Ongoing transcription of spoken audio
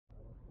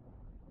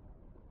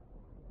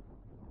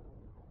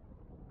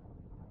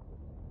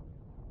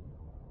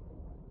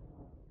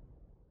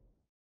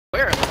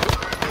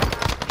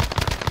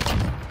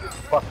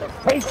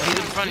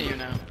front of you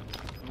now.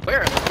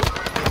 Where?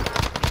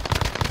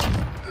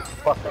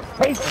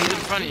 He's in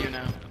front of you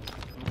now.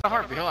 A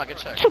heartbeat. Hold on, get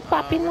checked. We're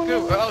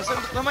good. Oh,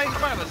 somebody's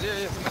behind us.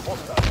 Yeah.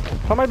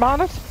 Somebody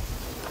behind us?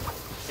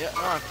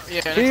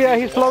 Yeah,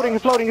 he's floating.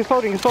 He's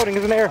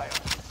in the air.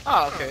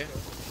 Oh, okay.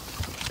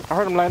 I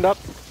heard him land up.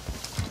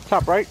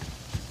 Top right.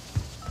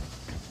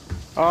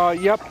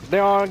 Yep.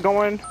 They're on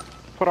going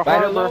for the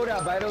harbor.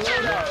 By the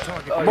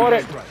loadout. Abort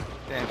it.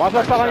 Watch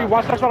that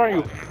side on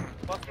you.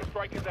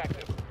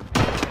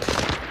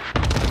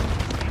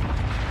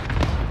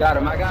 Got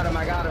him, I got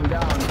him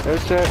down.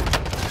 That's it.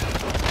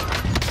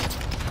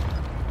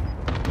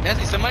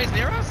 Nancy, somebody's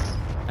near us?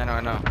 I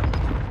know.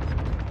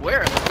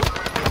 Where?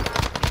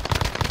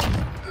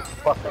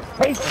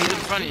 He's in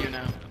front of you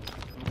now.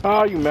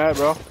 Oh, you mad,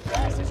 bro.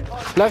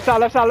 Left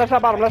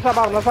side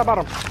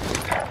bottom.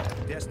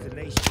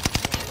 Destination.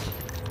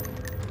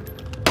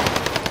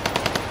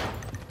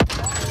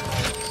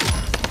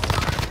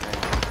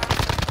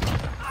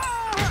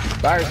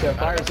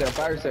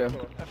 Fire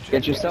sale.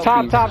 Get yourself.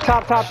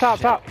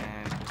 Top.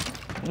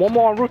 One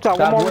more on rooftop.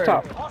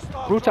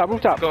 Rooftop.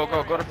 Go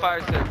to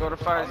fire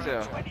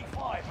sale.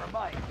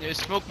 You're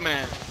Smoke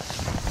Man.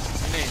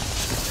 Your name.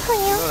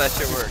 You know that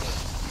shit works.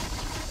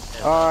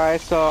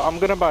 Alright, so I'm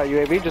gonna buy a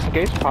UAV just in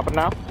case. Pop it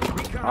now.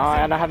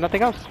 And I have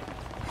nothing else.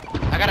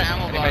 I got an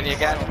ammo box. Anybody need a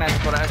gas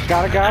mask?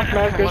 Got a gas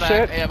mask, good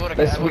shit.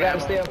 We gotta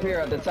stay up here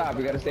at the top.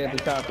 We gotta stay at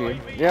the top here.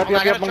 Yep,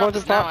 I'm going to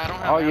the top.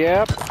 Oh,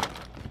 yep.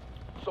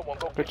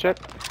 Good shit.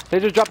 They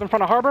just dropped in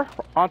front of harbor.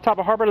 On top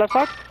of harbor, left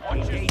side.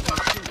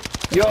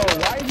 Yo,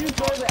 why did you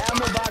throw the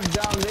ammo box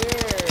down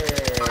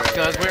there?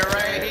 Because we're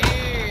right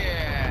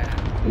here.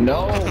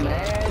 No,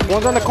 man.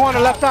 One's on the corner,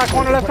 left side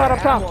up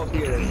top.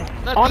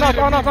 On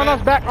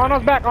us, back.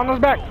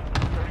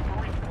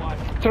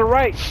 To the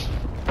right.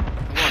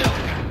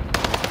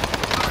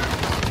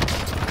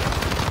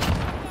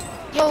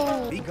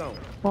 Yo. Be gone.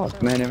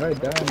 Fuck, man, if I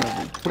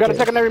die, We got a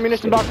secondary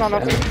munition box on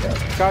us.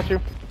 Got you.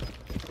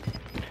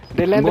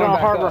 They landed on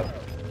harbor.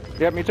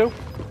 Yep, me too.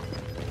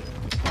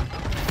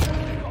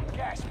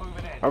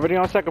 Already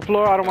on second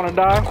floor. I don't want to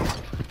die.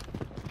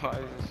 Why is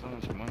there so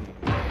much money?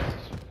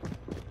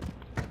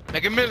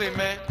 Make $1 million,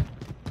 man.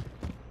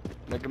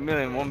 Make $1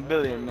 million, 1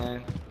 billion,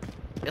 man.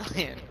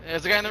 Billion.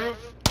 There's a guy on the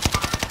roof.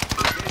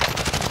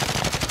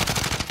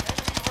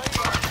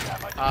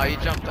 Oh, he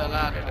jumped a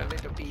lot at a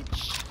little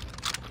beach.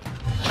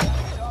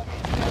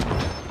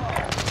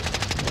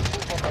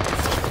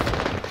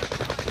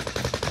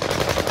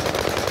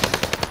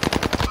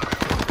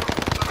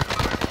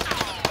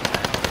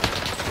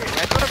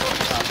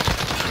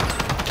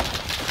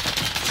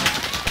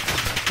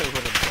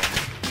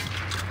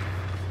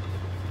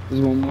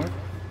 There's one more.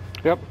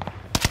 Yep.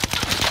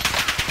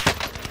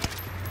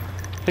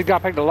 He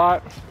got picked a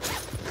lot.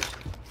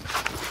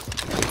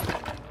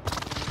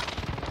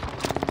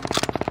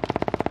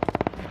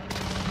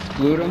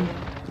 Loot him.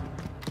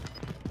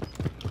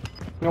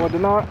 No, I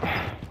did not.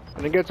 I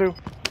didn't get to.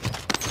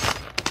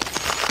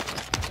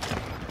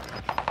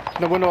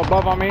 No window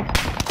above on me.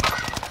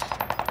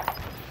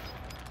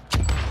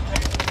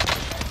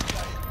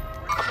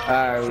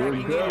 Alright, we're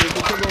good. We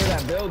can take over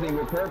that building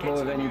with purple,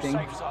 if anything.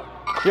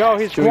 Yo,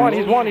 he's one.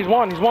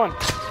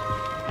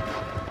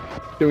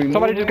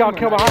 Somebody just got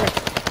killed behind me.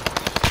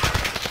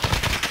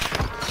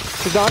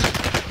 He's done.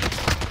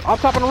 Up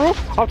top on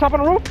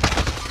the roof.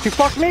 He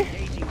fucked me.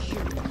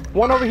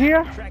 One over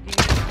here.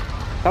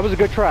 That was a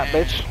good trap,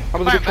 bitch. That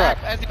was a good trap.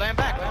 Land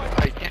back.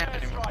 Oh, you can't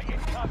anymore.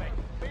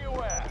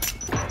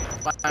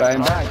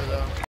 Flying back.